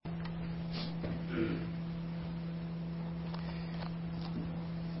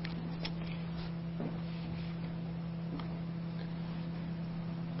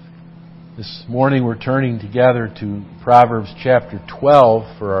This morning we're turning together to Proverbs chapter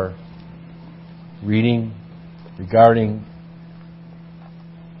 12 for our reading regarding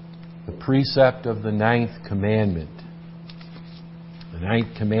the precept of the ninth commandment. The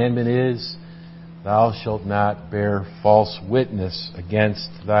ninth commandment is, "Thou shalt not bear false witness against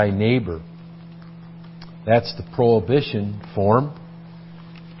thy neighbor." That's the prohibition form.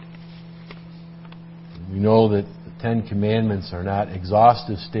 We know that the Ten Commandments are not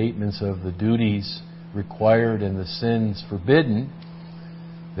exhaustive statements of the duties required and the sins forbidden.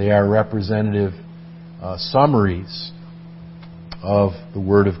 They are representative summaries of the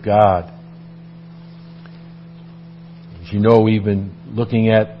Word of God. As you know, we've been looking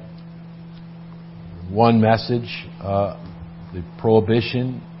at one message, the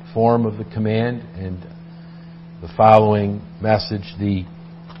prohibition form of the command, and the following message, the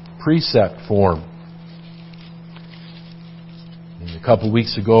precept form. And a couple of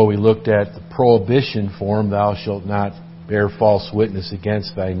weeks ago, we looked at the prohibition form, "Thou shalt not bear false witness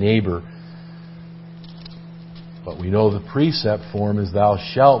against thy neighbor." But we know the precept form is, "Thou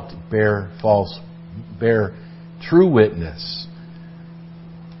shalt bear true witness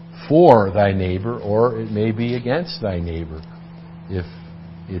for thy neighbor," or it may be against thy neighbor, if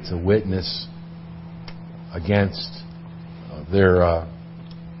it's a witness against their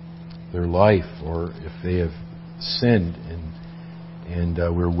life, or if they have sinned and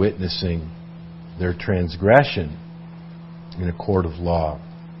we're witnessing their transgression in a court of law.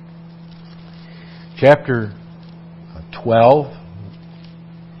 Chapter 12,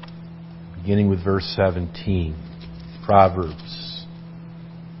 beginning with verse 17, Proverbs.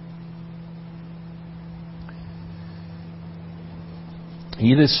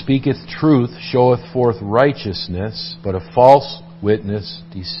 "He that speaketh truth showeth forth righteousness, but a false witness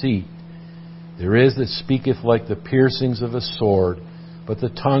deceit. There is that speaketh like the piercings of a sword, but the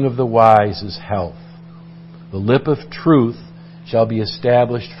tongue of the wise is health. The lip of truth shall be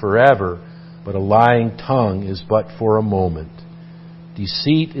established forever, but a lying tongue is but for a moment.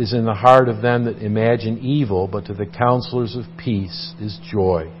 Deceit is in the heart of them that imagine evil, but to the counselors of peace is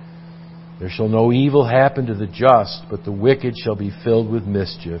joy. There shall no evil happen to the just, but the wicked shall be filled with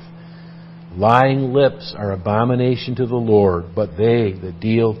mischief. Lying lips are abomination to the Lord, but they that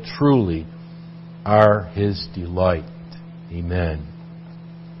deal truly are His delight." Amen.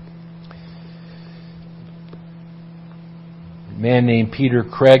 A man named Peter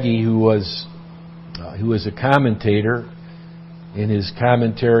Craigie, who was a commentator, in his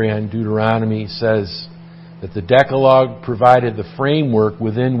commentary on Deuteronomy, says that the Decalogue provided the framework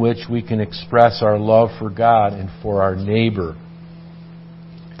within which we can express our love for God and for our neighbor.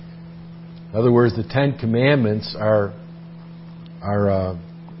 In other words, the Ten Commandments are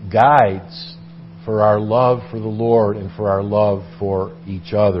guides for our love for the Lord and for our love for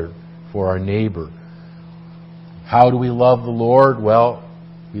each other, for our neighbor. How do we love the Lord? Well,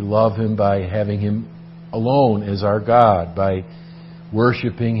 we love Him by having Him alone as our God, by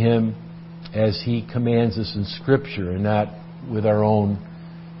worshiping Him as He commands us in Scripture and not with our own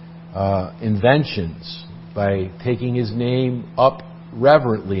inventions, by taking His name up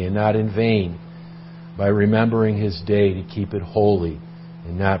reverently and not in vain, by remembering His day to keep it holy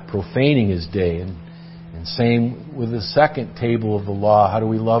and not profaning His day. And same with the second table of the law. How do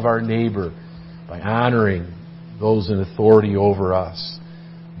we love our neighbor? By honoring those in authority over us,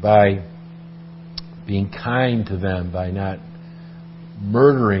 by being kind to them, by not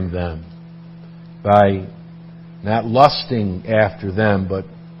murdering them, by not lusting after them, but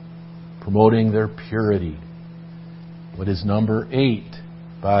promoting their purity. What is number 8?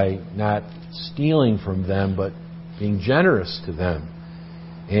 By not stealing from them, but being generous to them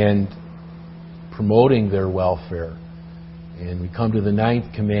and promoting their welfare. And we come to the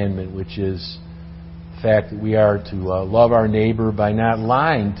ninth commandment, which is the fact that we are to love our neighbor by not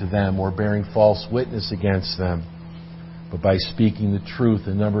lying to them or bearing false witness against them, but by speaking the truth.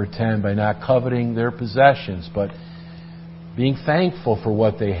 And number 10, by not coveting their possessions, but being thankful for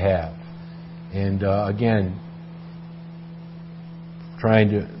what they have. And again, trying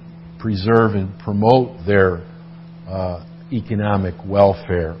to preserve and promote their economic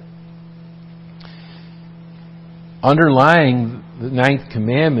welfare. Underlying the ninth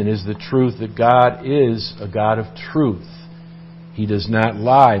commandment is the truth that God is a God of truth. He does not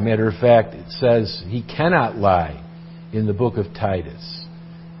lie. Matter of fact, it says He cannot lie in the book of Titus,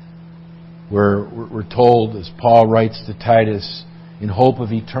 where we're told, as Paul writes to Titus, "In hope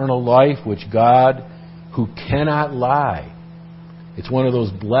of eternal life, which God, who cannot lie." It's one of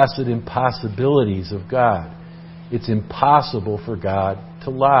those blessed impossibilities of God. It's impossible for God to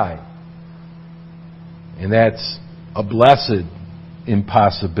lie. And that's a blessed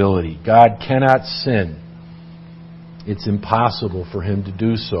impossibility. God cannot sin. It's impossible for Him to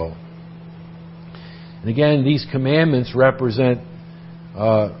do so. And again, these commandments represent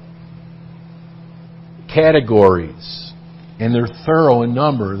categories, and they're thorough in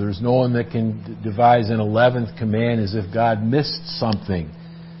number. There's no one that can devise an 11th command as if God missed something.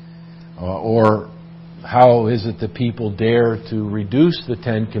 Or how is it that people dare to reduce the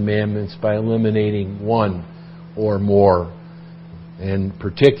 10 commandments by eliminating one or more? And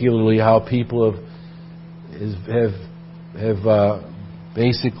particularly how people have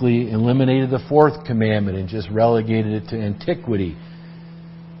basically eliminated the 4th commandment and just relegated it to antiquity.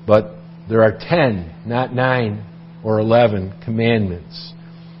 But there are 10, not 9 or 11 commandments.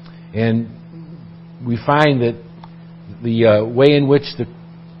 And we find that the way in which the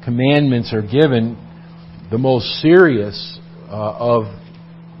commandments are given, the most serious of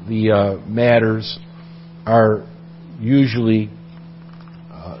the matters are usually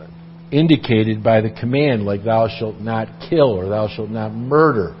indicated by the command, like thou shalt not kill or thou shalt not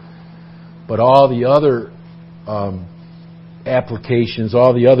murder. But all the other applications,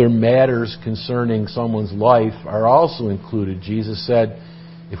 all the other matters concerning someone's life are also included. Jesus said,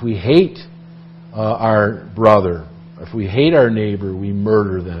 if we hate our brother, if we hate our neighbor, we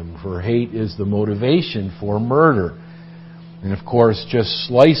murder them. For hate is the motivation for murder. And of course, just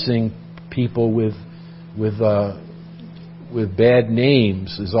slicing people with bad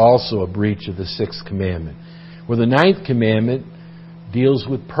names is also a breach of the 6th commandment. Where the 9th commandment deals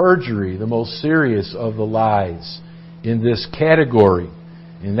with perjury, the most serious of the lies in this category.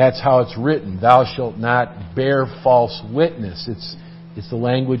 And that's how it's written. Thou shalt not bear false witness. It's the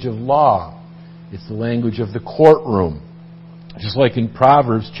language of law. It's the language of the courtroom. Just like in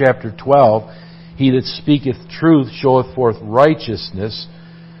Proverbs chapter 12, he that speaketh truth showeth forth righteousness.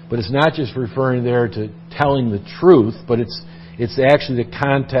 But it's not just referring there to telling the truth, but it's actually the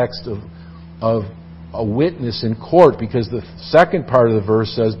context of a witness in court, because the second part of the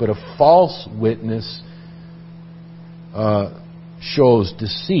verse says, but a false witness shows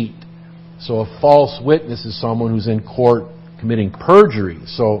deceit. So a false witness is someone who's in court committing perjury.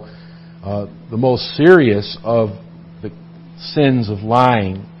 So the most serious of the sins of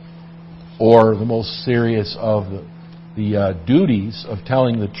lying, or the most serious of the duties of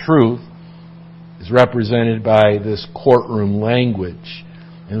telling the truth, is represented by this courtroom language.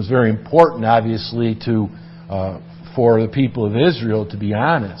 And it was very important, obviously, for the people of Israel to be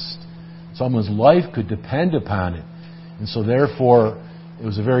honest. Someone's life could depend upon it. And so therefore, it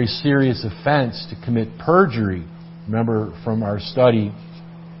was a very serious offense to commit perjury. Remember from our study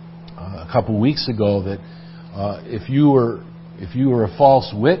a couple weeks ago that if you were a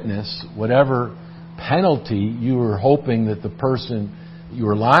false witness, whatever penalty you were hoping that the person you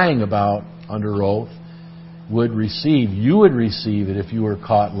were lying about under oath would receive, you would receive it if you were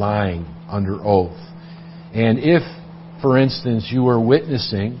caught lying under oath. And if, for instance, you were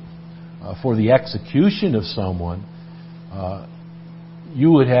witnessing for the execution of someone,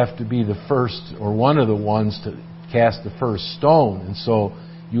 you would have to be the first or one of the ones to cast the first stone. And so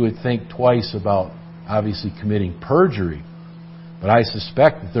you would think twice about obviously committing perjury. But I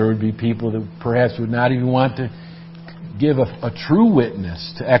suspect that there would be people that perhaps would not even want to give a true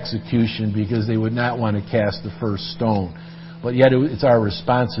witness to execution because they would not want to cast the first stone. But yet it's our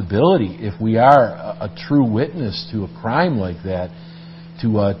responsibility, if we are a true witness to a crime like that,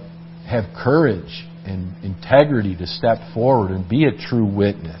 to have courage and integrity to step forward and be a true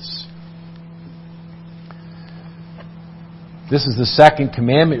witness. This is the second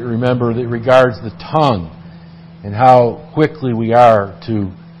commandment, remember, that regards the tongue and how quickly we are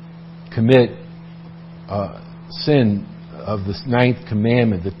to commit sin of this 9th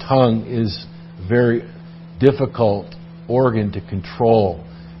commandment. The tongue is a very difficult organ to control,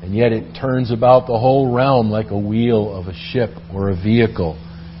 and yet it turns about the whole realm like a wheel of a ship or a vehicle.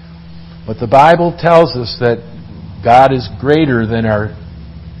 But the Bible tells us that God is greater than our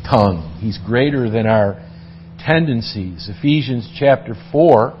tongue. He's greater than our tendencies. Ephesians chapter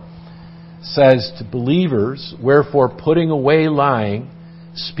 4 says to believers, wherefore putting away lying,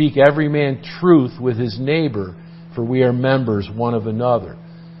 speak every man truth with his neighbor, for we are members one of another.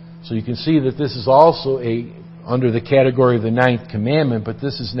 So you can see that this is also under the category of the 9th commandment, but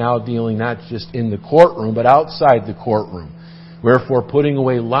this is now dealing not just in the courtroom, but outside the courtroom. Wherefore, putting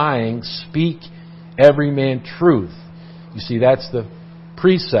away lying, speak every man truth. You see, that's the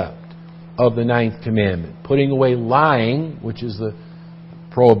precept of the 9th commandment. Putting away lying, which is the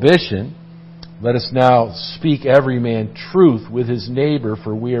prohibition, let us now speak every man truth with his neighbor,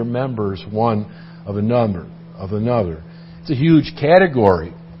 for we are members one of another. It's a huge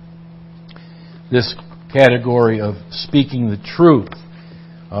category. This category of speaking the truth.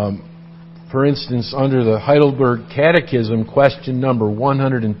 For instance, under the Heidelberg Catechism, question number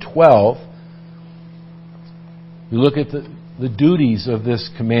 112, we look at the duties of this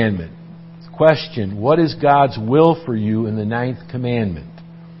commandment. Question: what is God's will for you in the 9th commandment?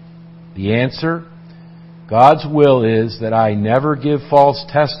 The answer: God's will is that I never give false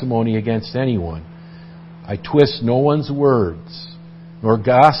testimony against anyone. I twist no one's words, nor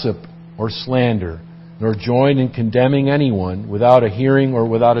gossip or slander, nor join in condemning anyone without a hearing or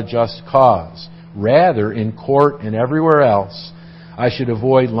without a just cause. Rather, in court and everywhere else, I should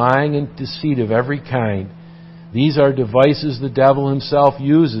avoid lying and deceit of every kind. These are devices the devil himself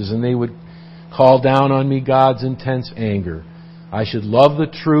uses, and they would call down on me God's intense anger. I should love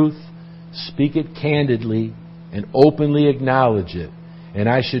the truth, speak it candidly, and openly acknowledge it. And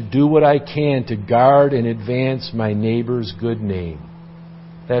I should do what I can to guard and advance my neighbor's good name.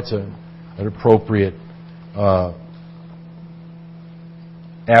 That's an appropriate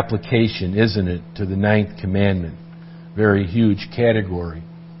application, isn't it, to the 9th commandment? Very huge category.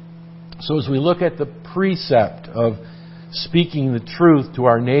 So as we look at the precept of speaking the truth to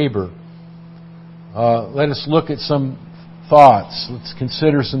our neighbor, let us look at some thoughts. Let's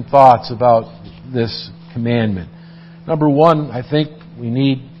consider some thoughts about this commandment. Number one, I think we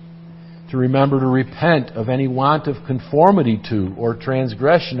need to remember to repent of any want of conformity to or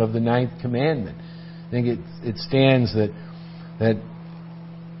transgression of the 9th commandment. I think it stands that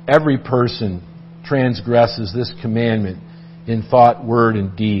every person transgresses this commandment in thought, word,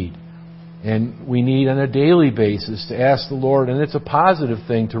 and deed. And we need on a daily basis to ask the Lord, and it's a positive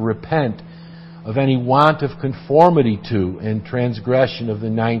thing, to repent of any want of conformity to and transgression of the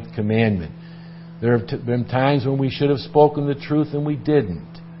 9th commandment. There have been times when we should have spoken the truth and we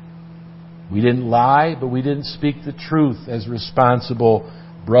didn't. We didn't lie, but we didn't speak the truth as responsible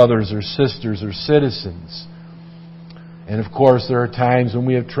brothers or sisters or citizens. And of course, there are times when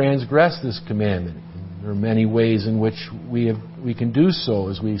we have transgressed this commandment. There are many ways in which we can do so,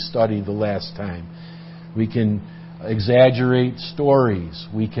 as we studied the last time. We can exaggerate stories.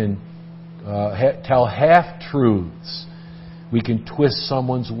 We can tell half-truths. We can twist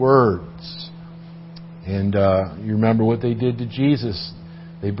someone's words. And you remember what they did to Jesus.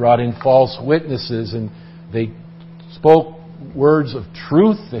 They brought in false witnesses and they spoke words of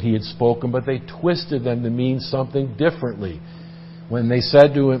truth that he had spoken, but they twisted them to mean something differently. When they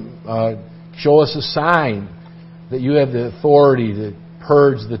said to him, show us a sign that you have the authority to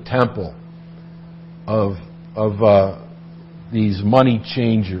purge the temple of these money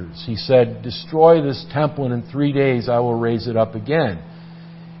changers, he said, destroy this temple and in 3 days I will raise it up again.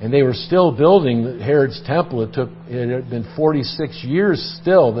 And they were still building Herod's temple. It had been 46 years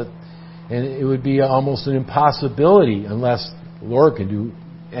still, and it would be almost an impossibility unless the Lord can do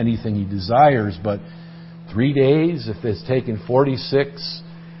anything he desires. But 3 days, if it's taken 46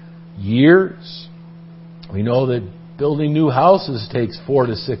 years, we know that building new houses takes 4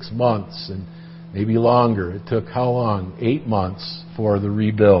 to 6 months and maybe longer. It took how long? 8 months for the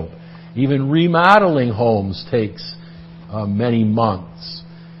rebuild. Even remodeling homes takes many months.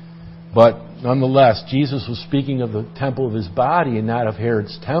 But nonetheless, Jesus was speaking of the temple of his body and not of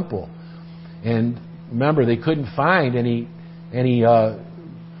Herod's temple. And remember, they couldn't find any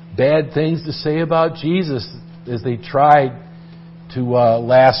bad things to say about Jesus as they tried to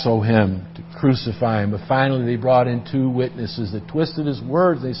lasso him, to crucify him. But finally, they brought in 2 witnesses that twisted his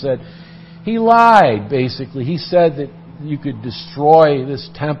words. They said, he lied, basically. He said that you could destroy this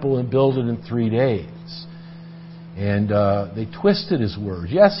temple and build it in 3 days. And they twisted his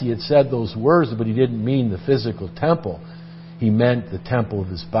words. Yes, he had said those words, but he didn't mean the physical temple. He meant the temple of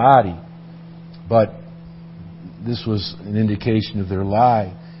his body. But this was an indication of their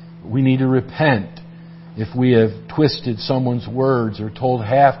lie. We need to repent if we have twisted someone's words or told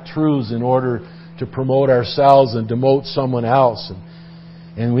half-truths in order to promote ourselves and demote someone else.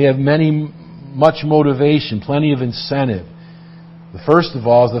 And we have much motivation, plenty of incentive. The first of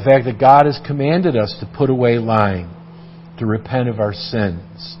all is the fact that God has commanded us to put away lying, to repent of our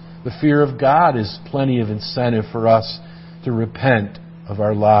sins. The fear of God is plenty of incentive for us to repent of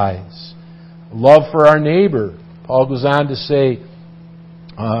our lies. Love for our neighbor. Paul goes on to say,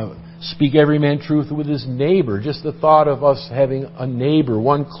 speak every man truth with his neighbor. Just the thought of us having a neighbor,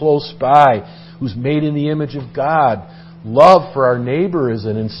 one close by, who's made in the image of God. Love for our neighbor is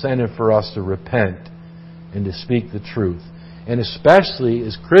an incentive for us to repent and to speak the truth. And especially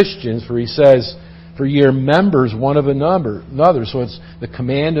as Christians, for he says, for ye are members one of another. So it's the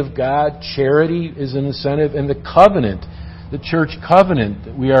command of God, charity is an incentive, and the covenant, the church covenant,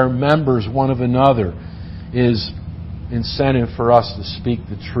 that we are members one of another, is incentive for us to speak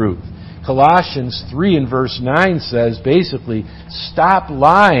the truth. Colossians 3 and verse 9 says basically, stop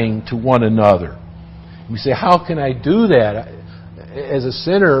lying to one another. We say, how can I do that? As a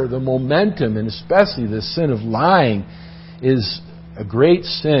sinner, the momentum, and especially the sin of lying, is a great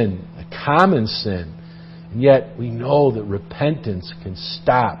sin, a common sin. And yet we know that repentance can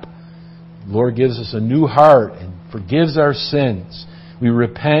stop. The Lord gives us a new heart and forgives our sins. We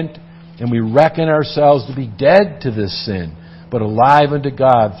repent and we reckon ourselves to be dead to this sin, but alive unto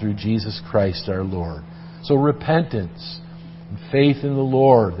God through Jesus Christ our Lord. So repentance and faith in the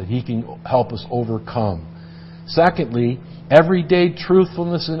Lord that He can help us overcome. Secondly, everyday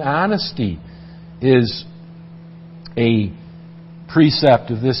truthfulness and honesty is a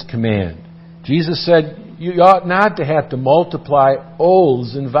precept of this command. Jesus said, you ought not to have to multiply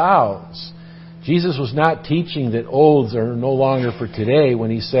oaths and vows. Jesus was not teaching that oaths are no longer for today when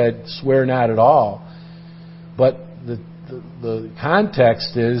He said, swear not at all. But the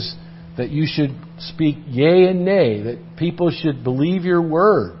context is that you should speak yea and nay, that people should believe your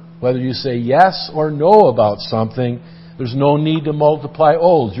word. Whether you say yes or no about something, there's no need to multiply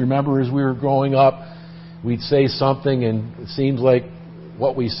oaths. You remember as we were growing up, we'd say something and it seems like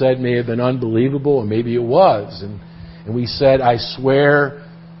what we said may have been unbelievable, and maybe it was. And we said, I swear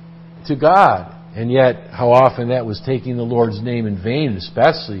to God. And yet, how often that was taking the Lord's name in vain,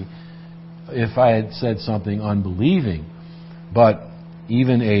 especially if I had said something unbelieving. But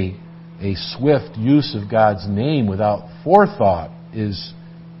even a swift use of God's name without forethought is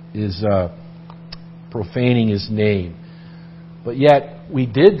profaning His name. But yet, we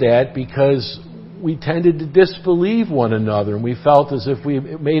did that because we tended to disbelieve one another, and we felt as if we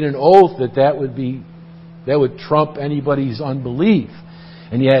made an oath that would trump anybody's unbelief.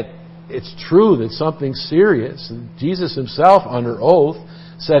 And yet, it's true that something serious. Jesus Himself, under oath,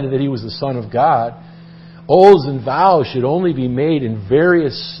 said that He was the Son of God. Oaths and vows should only be made in very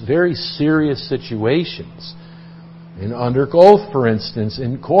serious situations. And under oath, for instance,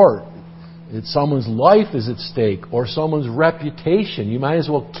 in court, if someone's life is at stake or someone's reputation, you might as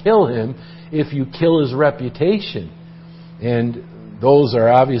well kill him if you kill his reputation. And those are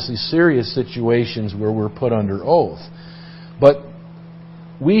obviously serious situations where we're put under oath. But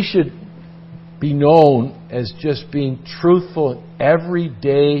we should be known as just being truthful in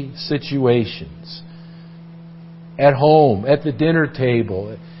everyday situations. At home, at the dinner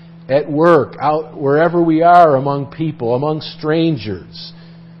table, at work, out wherever we are among people, among strangers.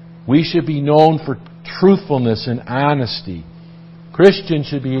 We should be known for truthfulness and honesty. Christians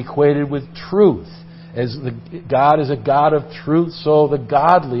should be equated with truth. As God is a God of truth, so the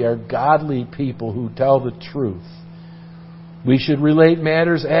godly are godly people who tell the truth. We should relate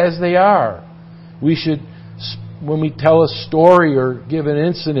matters as they are. We should, when we tell a story or give an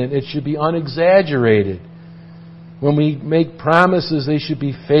incident, it should be unexaggerated. When we make promises, they should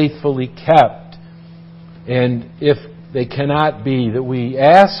be faithfully kept. And if they cannot be, that we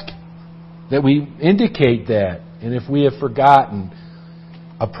ask, that we indicate that. And if we have forgotten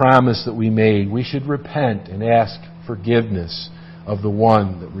a promise that we made, we should repent and ask forgiveness of the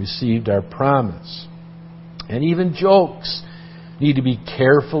one that received our promise. And even jokes need to be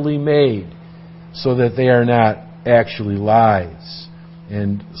carefully made so that they are not actually lies.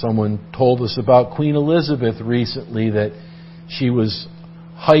 And someone told us about Queen Elizabeth recently that she was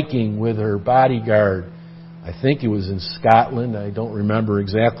hiking with her bodyguard. I think it was in Scotland. I don't remember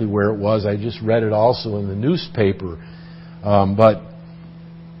exactly where it was. I just read it also in the newspaper. But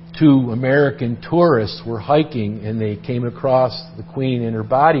two American tourists were hiking and they came across the Queen and her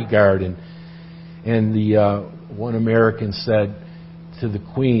bodyguard. And the one American said to the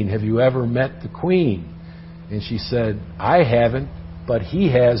Queen, "Have you ever met the Queen?" And she said, "I haven't, but he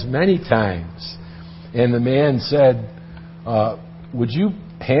has many times." And the man said, would you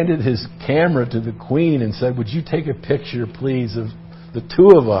handed his camera to the Queen and said, "Would you take a picture, please, of the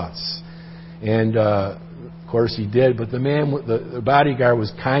two of us?" And of course he did. But the man, the bodyguard,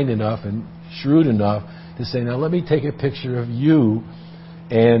 was kind enough and shrewd enough to say, "Now let me take a picture of you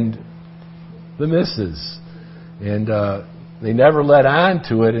and the missus." And they never let on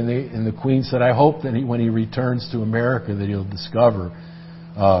to it. And the Queen said, "I hope that when he returns to America that he'll discover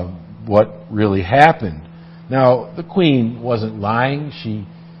what really happened." Now, the Queen wasn't lying.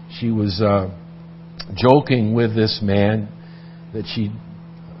 She was joking with this man that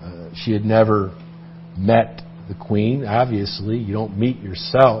she had never met the Queen. Obviously, you don't meet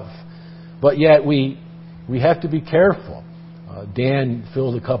yourself. But yet we have to be careful. Dan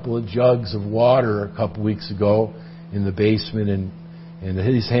filled a couple of jugs of water a couple weeks ago in the basement, and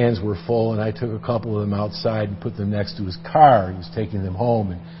his hands were full, and I took a couple of them outside and put them next to his car. He was taking them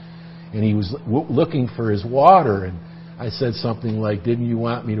home, and he was looking for his water, and I said something like, "Didn't you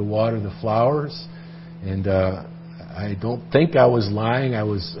want me to water the flowers?" And I don't think I was lying. I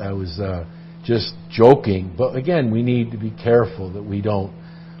was just joking. But again, we need to be careful that we don't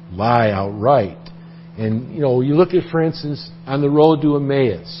lie outright. And you look at, for instance, on the road to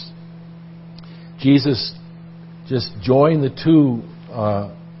Emmaus, Jesus just joined the two,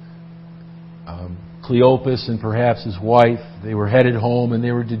 Cleopas and perhaps his wife. They were headed home and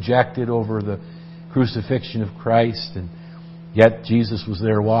they were dejected over the crucifixion of Christ, and yet Jesus was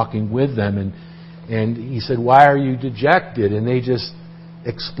there walking with them, and he said, "Why are you dejected?" And they just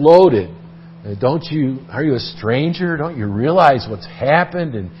exploded. Are you a stranger? Don't you realize what's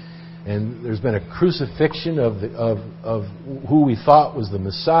happened? And there's been a crucifixion of who we thought was the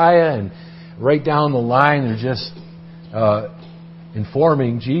Messiah, and right down the line they're just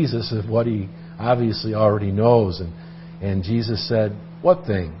informing Jesus of what he obviously already knows. And Jesus said, "What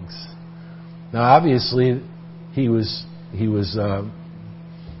things?" Now obviously he was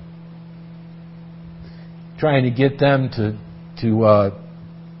trying to get them to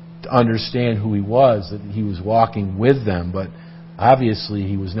understand who he was, that he was walking with them, but obviously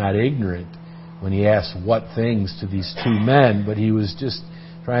he was not ignorant when he asked what things to these two men, but he was just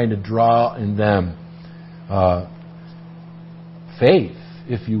trying to draw in them faith,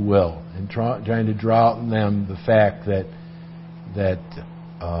 if you will, and trying to draw in them the fact that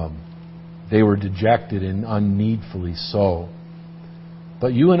they were dejected and unneedfully so.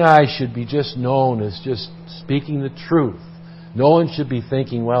 But you and I should be just known as just speaking the truth. No one should be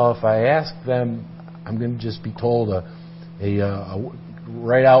thinking, well, if I ask them, I'm going to just be told a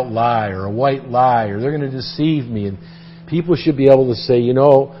right-out lie or a white lie, or they're going to deceive me. And people should be able to say,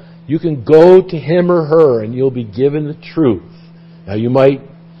 you can go to him or her and you'll be given the truth. Now, you might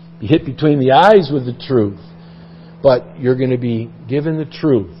be hit between the eyes with the truth, but you're going to be given the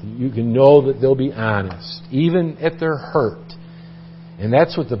truth. You can know that they'll be honest, even if they're hurt. And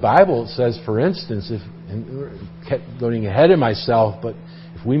that's what the Bible says, for instance, kept going ahead of myself, but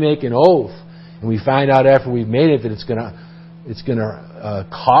if we make an oath and we find out after we've made it that it's going to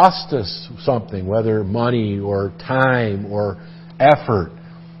cost us something, whether money or time or effort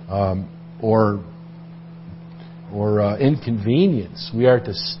or inconvenience, we are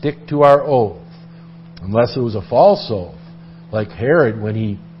to stick to our oath, unless it was a false oath, like Herod when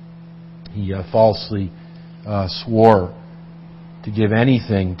he falsely swore to give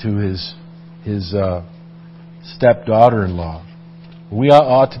anything to his stepdaughter-in-law. We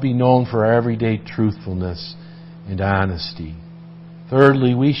ought to be known for our everyday truthfulness and honesty.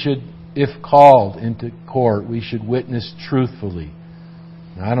 Thirdly, we should, if called into court, we should witness truthfully.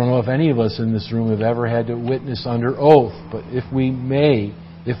 Now, I don't know if any of us in this room have ever had to witness under oath, but if we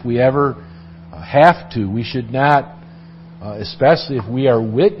ever have to, we should not, especially if we are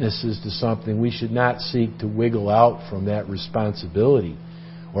witnesses to something, we should not seek to wiggle out from that responsibility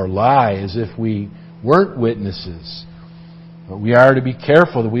or lie as if we weren't witnesses. But we are to be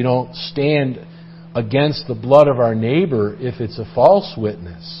careful that we don't stand against the blood of our neighbor if it's a false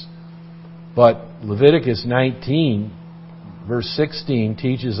witness. But Leviticus 19, verse 16,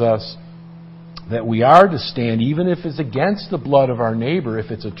 teaches us that we are to stand even if it's against the blood of our neighbor,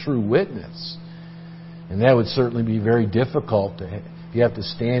 if it's a true witness. And that would certainly be very difficult if you have to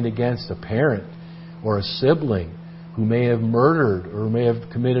stand against a parent or a sibling who may have murdered or may have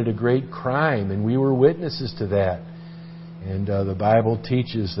committed a great crime, and we were witnesses to that. And the Bible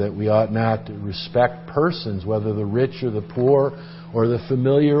teaches that we ought not to respect persons, whether the rich or the poor or the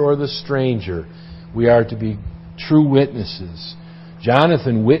familiar or the stranger. We are to be true witnesses.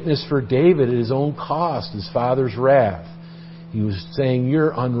 Jonathan witnessed for David at his own cost, his father's wrath. He was saying,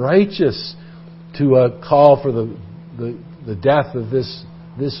 "You're unrighteous to call for the death of this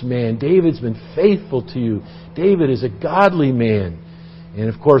man. David's been faithful to you. David is a godly man." And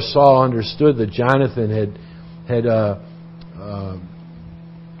of course, Saul understood that Jonathan had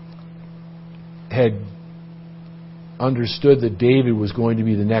understood that David was going to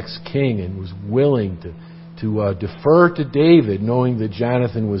be the next king and was willing to defer to David, knowing that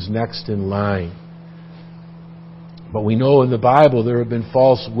Jonathan was next in line. But we know in the Bible there have been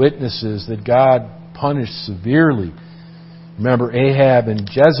false witnesses that God punished severely. Remember Ahab and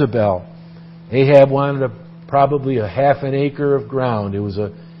Jezebel. Ahab wanted probably a half an acre of ground. It was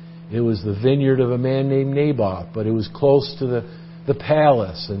the vineyard of a man named Naboth, but it was close to the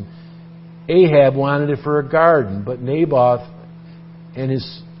palace. And Ahab wanted it for a garden, but Naboth and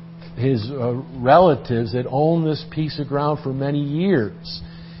his relatives had owned this piece of ground for many years.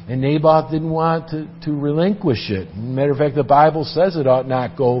 And Naboth didn't want to relinquish it. As a matter of fact, the Bible says it ought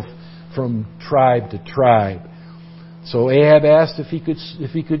not go from tribe to tribe. So Ahab asked if he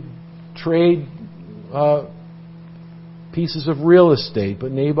could trade pieces of real estate.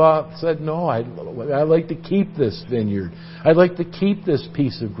 But Naboth said, no, I'd like to keep this vineyard. I'd like to keep this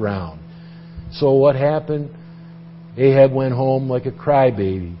piece of ground. So what happened? Ahab went home like a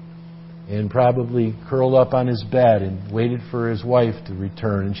crybaby and probably curled up on his bed and waited for his wife to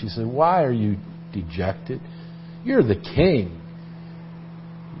return. And she said, why are you dejected? You're the king.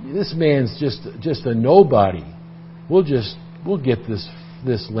 This man's just a nobody. We'll get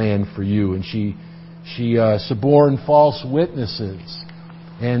this land for you. And she suborned false witnesses.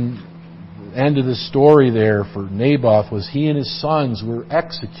 And the end of the story there for Naboth was he and his sons were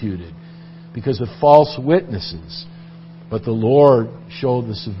executed because of false witnesses. But the Lord showed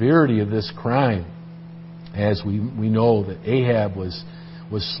the severity of this crime, as we know that Ahab was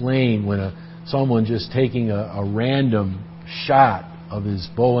slain when someone just taking a random shot of his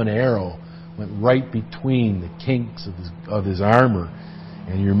bow and arrow went right between the kinks of his armor.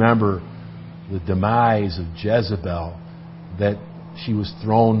 And you remember the demise of Jezebel, that she was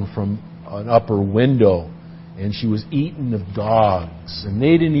thrown from an upper window and she was eaten of dogs. And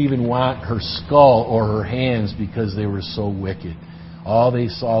they didn't even want her skull or her hands because they were so wicked. All they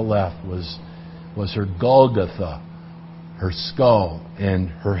saw left was her Golgotha, her skull, and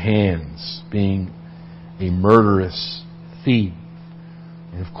her hands, being a murderous thief.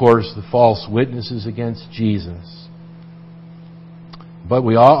 And of course, the false witnesses against Jesus. But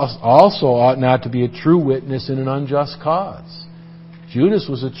we also ought not to be a true witness in an unjust cause. Judas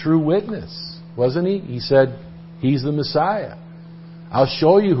was a true witness, wasn't he? He said, he's the Messiah. I'll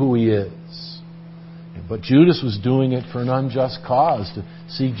show you who he is. But Judas was doing it for an unjust cause, to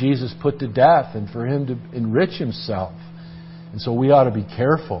see Jesus put to death and for him to enrich himself. And so we ought to be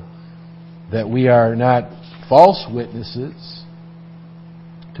careful that we are not false witnesses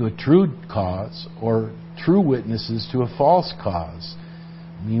to a true cause or true witnesses to a false cause.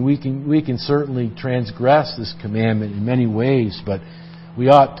 I mean, we can certainly transgress this commandment in many ways, but we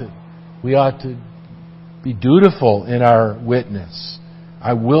ought to be dutiful in our witness.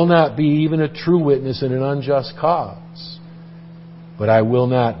 I will not be even a true witness in an unjust cause, but I will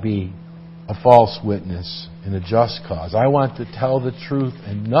not be a false witness in a just cause. I want to tell the truth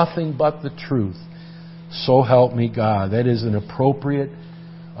and nothing but the truth. So help me God. That is an appropriate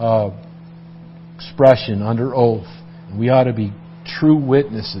expression under oath. We ought to be true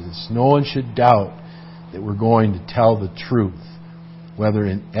witnesses. No one should doubt that we're going to tell the truth, whether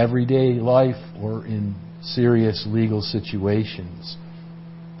in everyday life or in serious legal situations.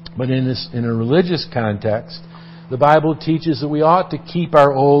 But in a religious context, the Bible teaches that we ought to keep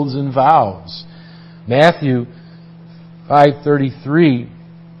our oaths and vows. Matthew 5:33,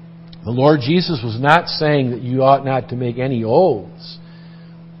 the Lord Jesus was not saying that you ought not to make any oaths,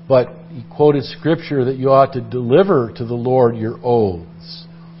 but he quoted Scripture that you ought to deliver to the Lord your oaths.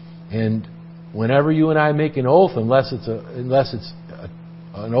 And whenever you and I make an oath, unless it's an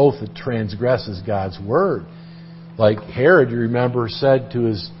oath that transgresses God's Word, like Herod, you remember, said to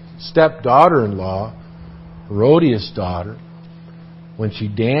his stepdaughter-in-law, Herodias' daughter, when she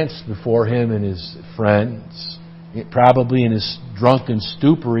danced before him and his friends, probably in his drunken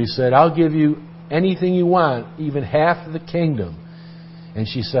stupor, he said, I'll give you anything you want, even half of the kingdom. And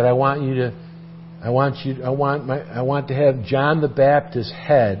she said, I want to have John the Baptist's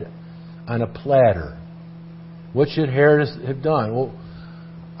head on a platter. What should Herod have done? Well,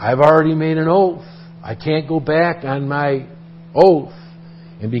 I've already made an oath. I can't go back on my oath.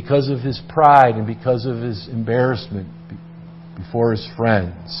 And because of his pride and because of his embarrassment before his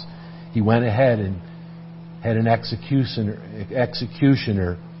friends, he went ahead and had an executioner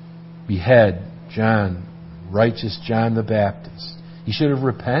behead John, righteous John the Baptist. He should have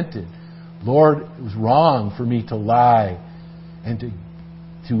repented. Lord, it was wrong for me to lie and to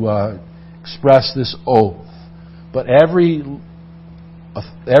express this oath. But every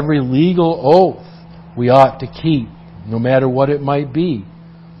legal oath we ought to keep, no matter what it might be.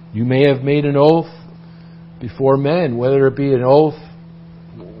 You may have made an oath before men, whether it be an oath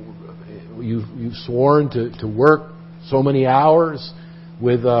you've sworn to work so many hours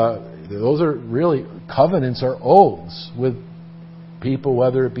with. Those are really covenants or oaths with people,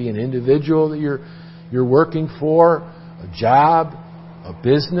 whether it be an individual that you're working for, a job, a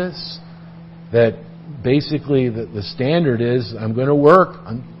business. That basically the standard is I'm going to work,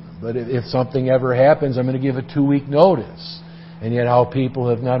 but if something ever happens, I'm going to give a 2-week notice. And yet how people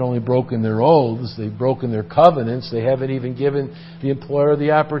have not only broken their oaths, they've broken their covenants, they haven't even given the employer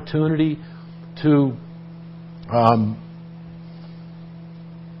the opportunity to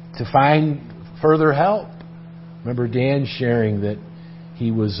find further help. Remember Dan sharing that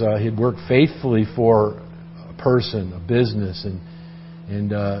he'd worked faithfully for a person, a business,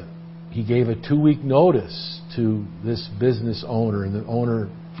 and he gave a 2-week notice to this business owner, and the owner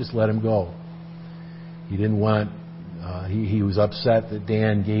just let him go. He didn't want, he was upset that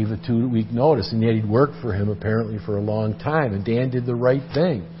Dan gave a 2-week notice, and yet he'd worked for him apparently for a long time, and Dan did the right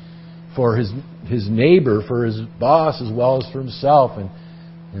thing for his neighbor, for his boss, as well as for himself, and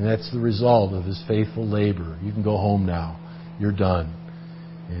that's the result of his faithful labor. You can go home now. You're done.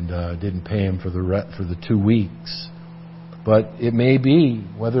 And didn't pay him for the 2 weeks. But it may be,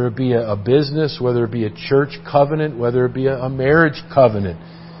 whether it be a business, whether it be a church covenant, whether it be a marriage covenant,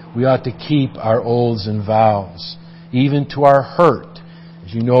 we ought to keep our oaths and vows, even to our hurt.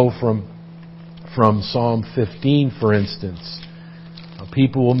 As you know from Psalm 15, for instance,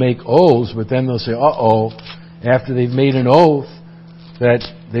 people will make oaths, but then they'll say, after they've made an oath, that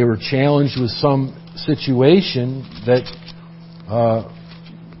they were challenged with some situation that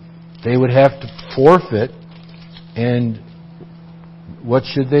they would have to forfeit. And what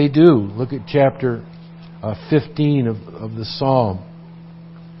should they do? Look at chapter 15 of the Psalm.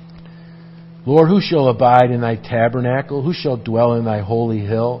 Lord, who shall abide in thy tabernacle? Who shall dwell in thy holy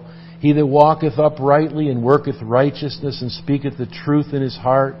hill? He that walketh uprightly and worketh righteousness and speaketh the truth in his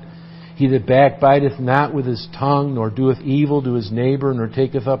heart. He that backbiteth not with his tongue, nor doeth evil to his neighbor, nor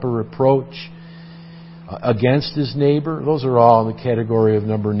taketh up a reproach against his neighbor. Those are all in the category of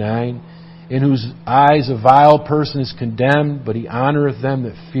number 9. In whose eyes a vile person is condemned, but he honoreth them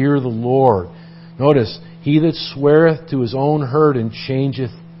that fear the Lord. Notice, he that sweareth to his own hurt and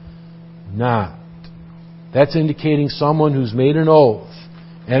changeth not. That's indicating someone who's made an oath,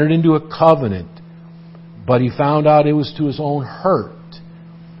 entered into a covenant, but he found out it was to his own hurt,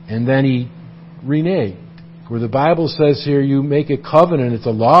 and then he reneged. Where the Bible says here, you make a covenant, it's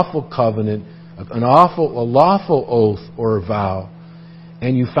a lawful covenant, a lawful oath or a vow,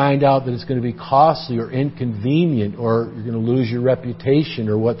 and you find out that it's going to be costly or inconvenient, or you're going to lose your reputation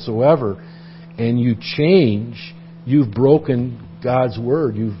or whatsoever, and you change, you've broken God's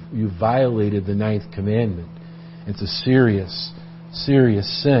word. You've violated the 9th commandment. It's a serious,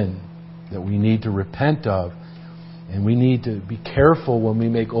 serious sin that we need to repent of, and we need to be careful when we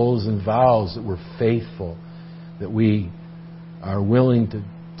make oaths and vows that we're faithful, that we are willing to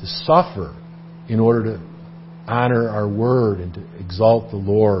suffer in order to honor our word and to exalt the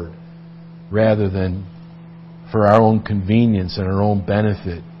Lord, rather than for our own convenience and our own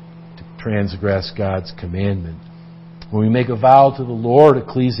benefit to transgress God's commandment. When we make a vow to the Lord,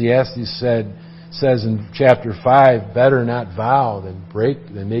 Ecclesiastes says in chapter 5, better not vow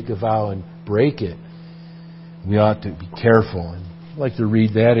than make a vow and break it. We ought to be careful. And I'd like to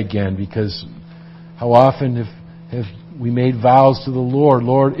read that again, because how often have we made vows to the Lord?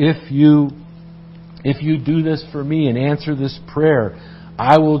 Lord, if you do this for me and answer this prayer,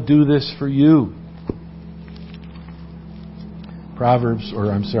 I will do this for you.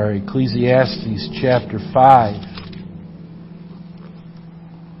 Ecclesiastes chapter 5.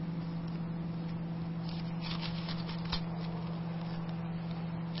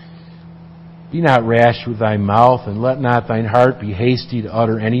 Be not rash with thy mouth, and let not thine heart be hasty to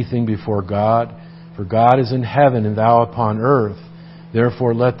utter anything before God. For God is in heaven, and thou upon earth.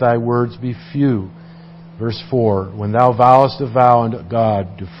 Therefore let thy words be few. Verse 4, when thou vowest a vow unto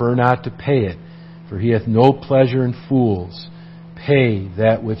God, defer not to pay it, for he hath no pleasure in fools. Pay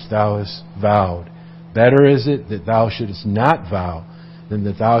that which thou hast vowed. Better is it that thou shouldest not vow, than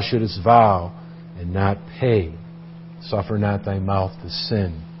that thou shouldest vow and not pay. Suffer not thy mouth to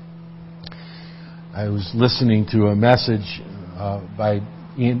sin. I was listening to a message by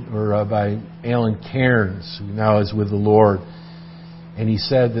Alan Cairns, who now is with the Lord, and he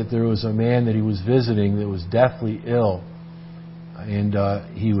said that there was a man that he was visiting that was deathly ill, and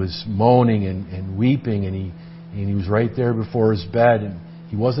he was moaning and weeping, and he was right there before his bed, and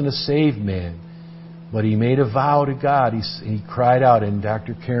he wasn't a saved man, but he made a vow to God. He cried out, and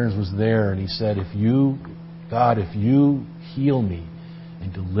Dr. Cairns was there, and he said, if you heal me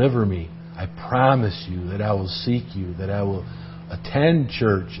and deliver me, I promise you that I will seek you, that I will attend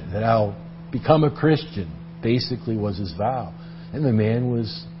church, that I'll become a Christian, basically was his vow. And the man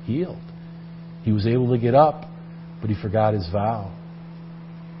was healed. He was able to get up, but he forgot his vow.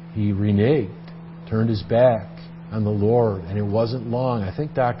 He reneged, turned his back on the Lord, and it wasn't long. I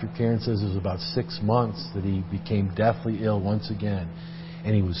think Dr. Cairns says it was about 6 months that he became deathly ill once again.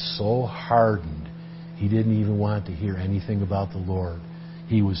 And he was so hardened, he didn't even want to hear anything about the Lord.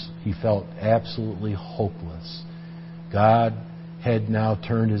 He felt absolutely hopeless. God had now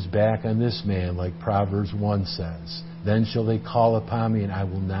turned his back on this man, like Proverbs 1 says. Then shall they call upon me, and I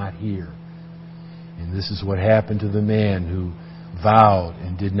will not hear. And this is what happened to the man who vowed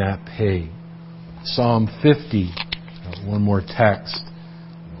and did not pay. Psalm 50, one more text.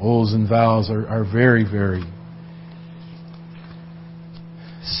 Oaths and vows are very, very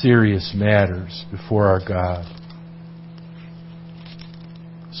serious matters before our God.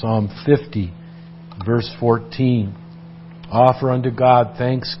 Psalm 50, verse 14. Offer unto God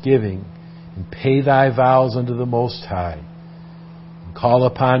thanksgiving, and pay thy vows unto the Most High. And call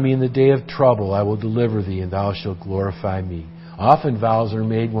upon me in the day of trouble. I will deliver thee, and thou shalt glorify me. Often vows are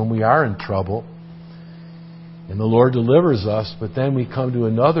made when we are in trouble, and the Lord delivers us, but then we come to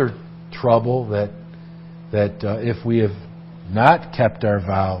another trouble that if we have not kept our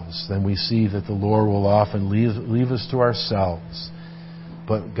vows, then we see that the Lord will often leave us to ourselves.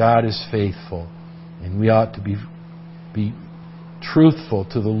 But God is faithful, and we ought to be truthful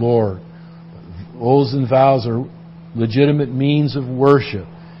to the Lord. Oaths and vows are legitimate means of worship.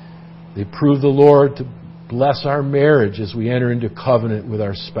 They prove the Lord to bless our marriage as we enter into covenant with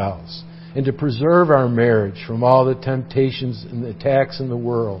our spouse, and to preserve our marriage from all the temptations and the attacks in the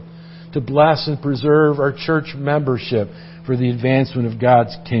world, to bless and preserve our church membership for the advancement of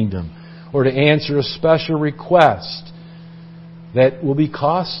God's kingdom, or to answer a special request that will be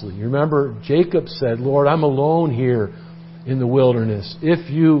costly. You remember, Jacob said, Lord, I'm alone here in the wilderness. If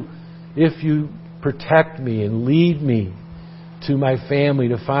you protect me and lead me to my family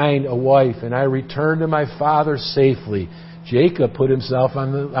to find a wife, and I return to my father safely, Jacob put himself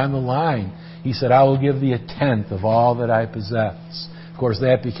on the line. He said, I will give thee 1/10 of all that I possess. Of course,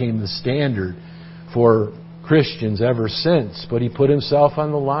 that became the standard for Christians ever since. But he put himself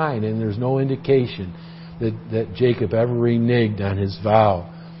on the line, and there's no indication that Jacob ever reneged on his vow.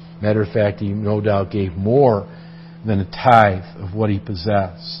 Matter of fact, he no doubt gave more than a tithe of what he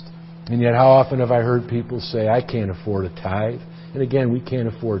possessed. And yet, how often have I heard people say, I can't afford a tithe? And again, we can't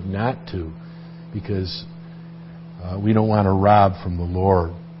afford not to, because we don't want to rob from the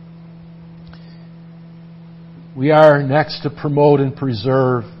Lord. We are next to promote and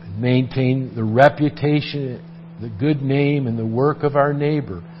preserve and maintain the reputation, the good name, and the work of our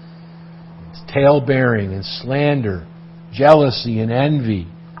neighbor. It's tale-bearing and slander, jealousy and envy,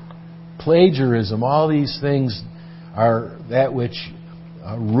 plagiarism. All these things are that which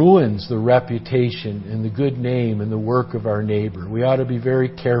ruins the reputation and the good name and the work of our neighbor. We ought to be very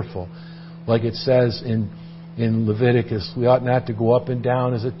careful. Like it says in Leviticus, we ought not to go up and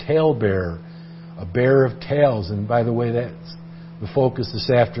down as a talebearer, a bearer of tales. And by the way, that's the focus this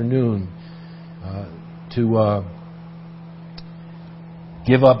afternoon, to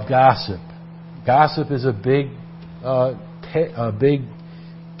give up gossip. Gossip is a big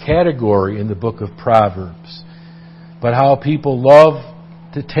category in the book of Proverbs. But how people love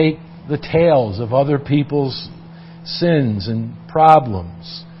to take the tales of other people's sins and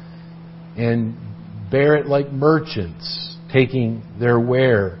problems and bear it like merchants, taking their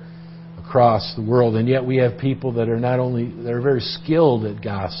ware across the world. And yet we have people that are very skilled at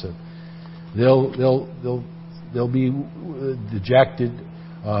gossip. They'll be dejected,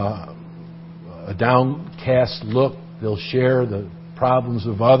 a downcast look. They'll share the problems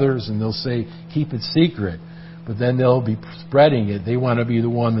of others, and they'll say, keep it secret. But then they'll be spreading it. They want to be the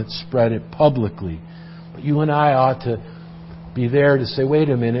one that spread it publicly. But you and I ought to be there to say, wait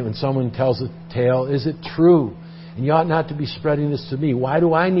a minute, when someone tells a tale, is it true? And you ought not to be spreading this to me. Why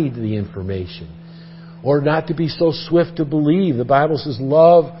do I need the information? Or not to be so swift to believe. The Bible says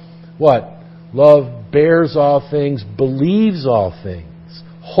love, what? Love bears all things, believes all things,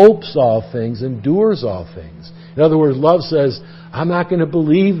 hopes all things, endures all things. In other words, love says, I'm not going to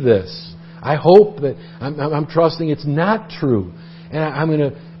believe this. I hope that I'm trusting it's not true.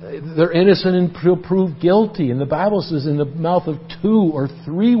 And they're innocent and proved guilty. And the Bible says in the mouth of 2 or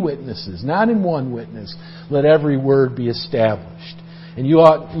 3 witnesses, not in one witness, let every word be established. And you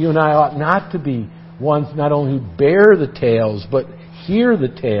and I ought not to be ones not only who bear the tales, but hear the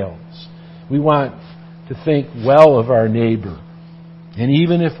tales. We want to think well of our neighbor. And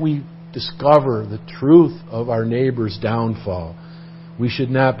even if we discover the truth of our neighbor's downfall, we should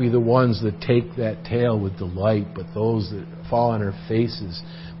not be the ones that take that tale with delight, but those that fall on our faces.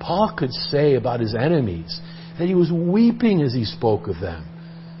 Paul could say about his enemies that he was weeping as he spoke of them.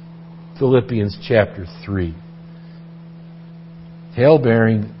 Philippians chapter 3.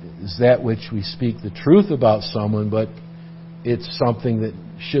 Tale-bearing is that which we speak the truth about someone, but it's something that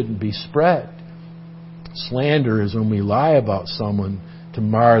shouldn't be spread. Slander is when we lie about someone to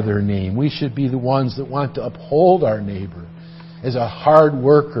mar their name. We should be the ones that want to uphold our neighbor as a hard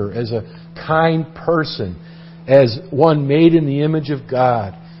worker, as a kind person, as one made in the image of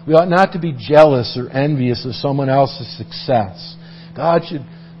God. We ought not to be jealous or envious of someone else's success. God should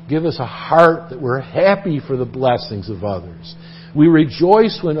give us a heart that we're happy for the blessings of others. We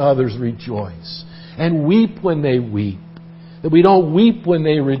rejoice when others rejoice, and weep when they weep. That we don't weep when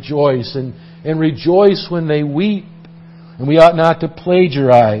they rejoice and rejoice when they weep. And we ought not to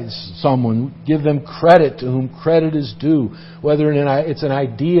plagiarize someone, give them credit to whom credit is due, whether it's an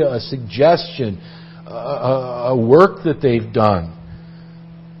idea, a suggestion, a work that they've done.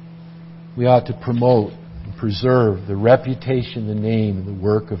 We ought to promote and preserve the reputation, the name, and the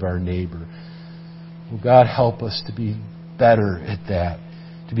work of our neighbor. Will God help us to be better at that,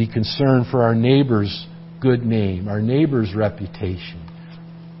 to be concerned for our neighbor's good name, our neighbor's reputation.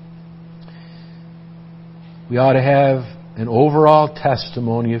 We ought to have an overall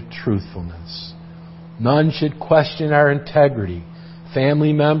testimony of truthfulness. None should question our integrity.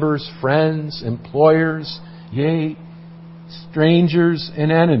 Family members, friends, employers, yea, strangers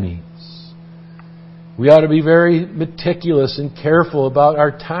and enemies. We ought to be very meticulous and careful about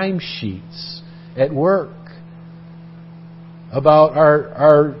our timesheets at work, about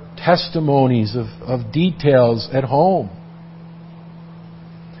our testimonies of details at home.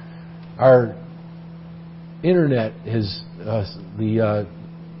 Our internet is the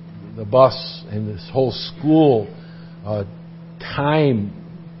bus and this whole school time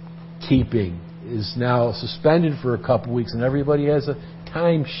keeping is now suspended for a couple weeks, and everybody has a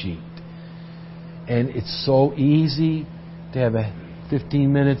timesheet. And it's so easy to have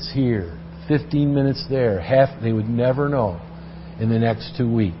 15 minutes here, 15 minutes there. They would never know in the next 2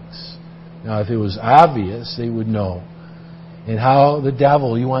 weeks. Now, if it was obvious, they would know. And how the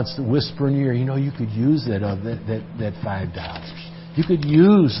devil, he wants to whisper in your ear, you could use that $5. You could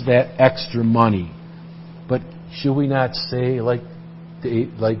use that extra money. But should we not say, like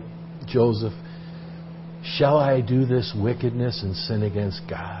Joseph, shall I do this wickedness and sin against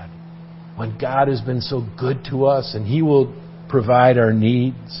God? When God has been so good to us and He will provide our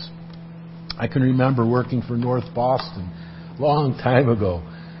needs. I can remember working for North Boston a long time ago,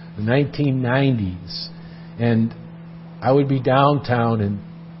 the 1990s. And I would be downtown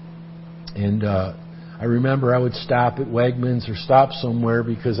and I remember I would stop at Wegmans or stop somewhere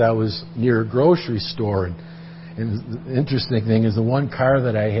because I was near a grocery store. And the interesting thing is the one car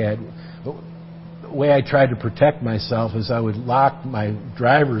that I had, the way I tried to protect myself is I would lock my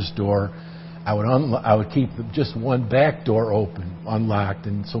driver's door. I would keep just one back door open, unlocked.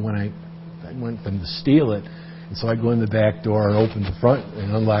 And so when I went them to steal it, and so I'd go in the back door and open the front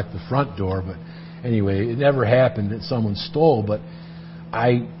and unlock the front door. But anyway, it never happened that someone stole. But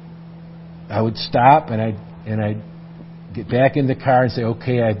I would stop and I'd get back in the car and say,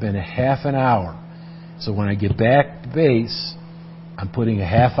 okay, I've been a half an hour. So when I get back to base, I'm putting a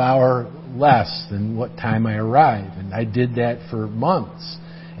half hour less than what time I arrive. And I did that for months.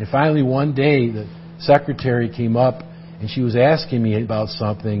 And finally one day the secretary came up and she was asking me about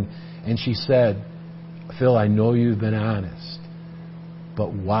something, and she said, Phil, I know you've been honest,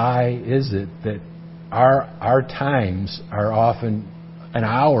 but why is it that our times are often an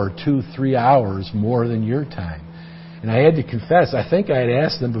hour, 2, 3 hours more than your time? And I had to confess, I think I had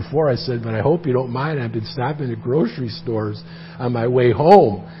asked them before. I said, but I hope you don't mind. I've been stopping at grocery stores on my way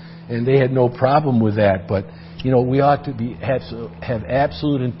home. And they had no problem with that. But, we ought to have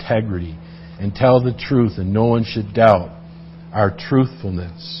absolute integrity and tell the truth, and no one should doubt our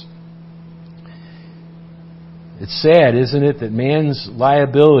truthfulness. It's sad, isn't it, that man's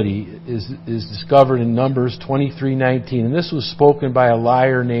liability is discovered in Numbers 23:19. And this was spoken by a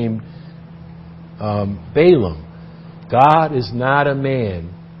liar named Balaam. God is not a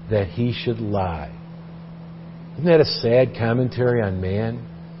man that he should lie. Isn't that a sad commentary on man?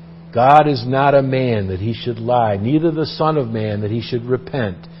 God is not a man that he should lie, neither the Son of Man that he should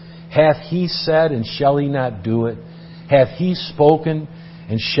repent. Hath he said, and shall he not do it? Hath he spoken,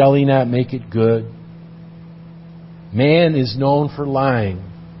 and shall he not make it good? Man is known for lying.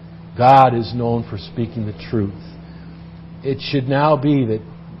 God is known for speaking the truth. It should now be that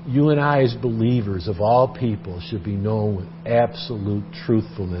you and I as believers of all people should be known with absolute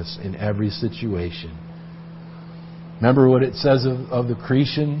truthfulness in every situation. Remember what it says of the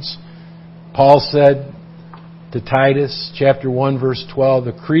Cretans? Paul said to Titus, chapter 1, verse 12,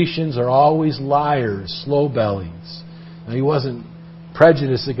 the Cretans are always liars, slow bellies. Now, he wasn't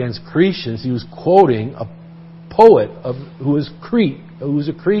prejudiced against Cretans. He was quoting a poet who was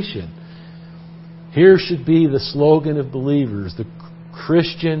a Cretan. Here should be the slogan of believers: the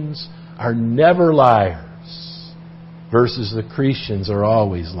Christians are never liars, versus the Cretans are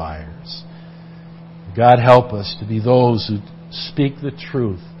always liars. God help us to be those who speak the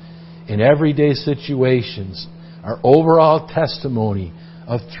truth in everyday situations, our overall testimony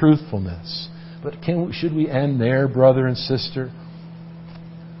of truthfulness. But should we end there, brother and sister?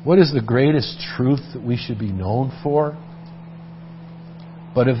 What is the greatest truth that we should be known for?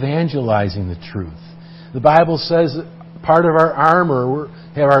 But evangelizing the truth. The Bible says that part of our armor.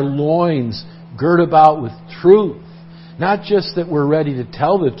 We have our loins girt about with truth. Not just that we're ready to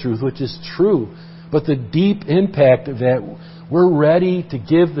tell the truth, which is true, but the deep impact of that. We're ready to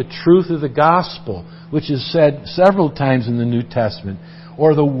give the truth of the gospel, which is said several times in the New Testament,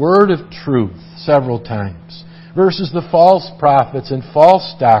 or the word of truth several times, versus the false prophets and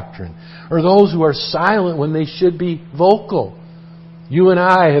false doctrine, or those who are silent when they should be vocal. You and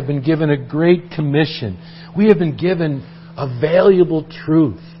I have been given a great commission. We have been given a valuable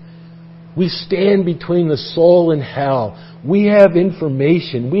truth. We stand between the soul and hell. We have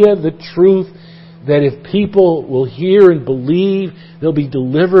information. We have the truth that if people will hear and believe, they'll be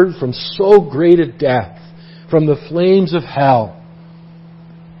delivered from so great a death, from the flames of hell.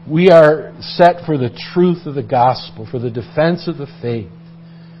 We are set for the truth of the gospel, for the defense of the faith.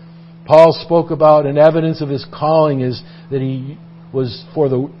 Paul spoke about an evidence of his calling is that he was for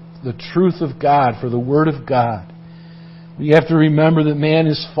the truth of God, for the Word of God. We have to remember that man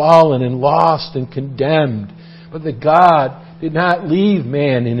is fallen and lost and condemned, but that God did not leave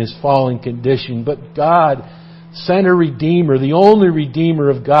man in his fallen condition, but God sent a Redeemer, the only Redeemer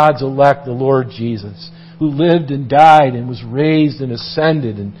of God's elect, the Lord Jesus, who lived and died and was raised and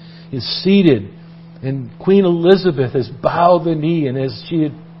ascended and is seated. And Queen Elizabeth has bowed the knee, and as she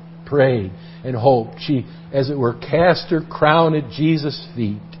had prayed and hoped, she, as it were, cast her crown at Jesus'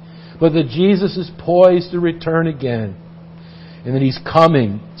 feet. But that Jesus is poised to return again, and that He's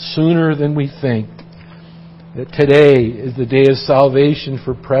coming sooner than we think. That today is the day of salvation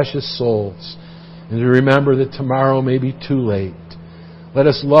for precious souls, and to remember that tomorrow may be too late. Let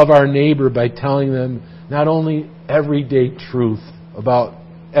us love our neighbor by telling them not only everyday truth about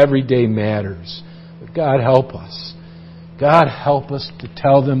everyday matters, but God help us. God help us to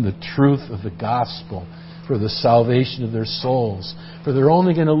tell them the truth of the gospel for the salvation of their souls. For they're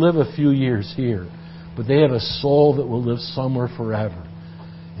only going to live a few years here, but they have a soul that will live somewhere forever.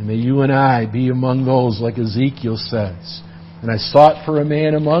 And may you and I be among those, like Ezekiel says. And I sought for a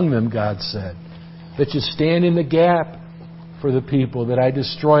man among them, God said, that should stand in the gap for the people, that I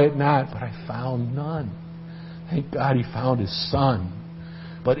destroy it not. But I found none. Thank God He found His Son.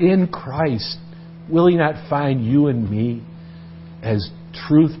 But in Christ, will He not find you and me as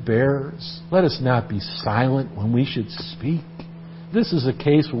truth bearers? Let us not be silent when we should speak. This is a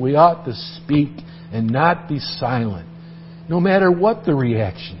case where we ought to speak and not be silent, no matter what the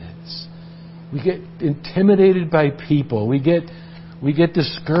reaction is. We get intimidated by people. We get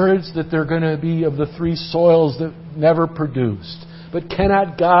discouraged that they're going to be of the three soils that never produced. But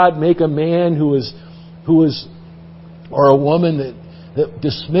cannot God make a man who is or a woman that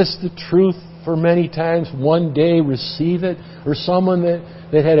dismissed the truth for many times one day receive it? Or someone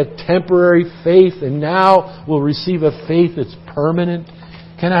that had a temporary faith and now will receive a faith that's permanent?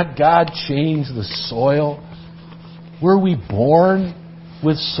 Cannot God change the soil? Were we born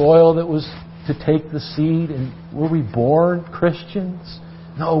with soil that was to take the seed? And were we born Christians?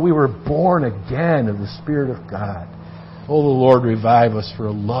 No, we were born again of the Spirit of God. Oh, the Lord revive us for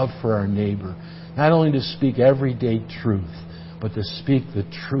a love for our neighbor. Not only to speak everyday truth, but to speak the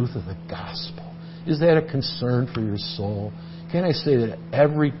truth of the gospel. Is that a concern for your soul? Can I say that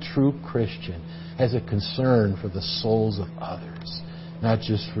every true Christian has a concern for the souls of others, not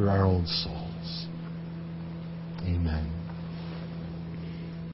just for our own souls? Amen.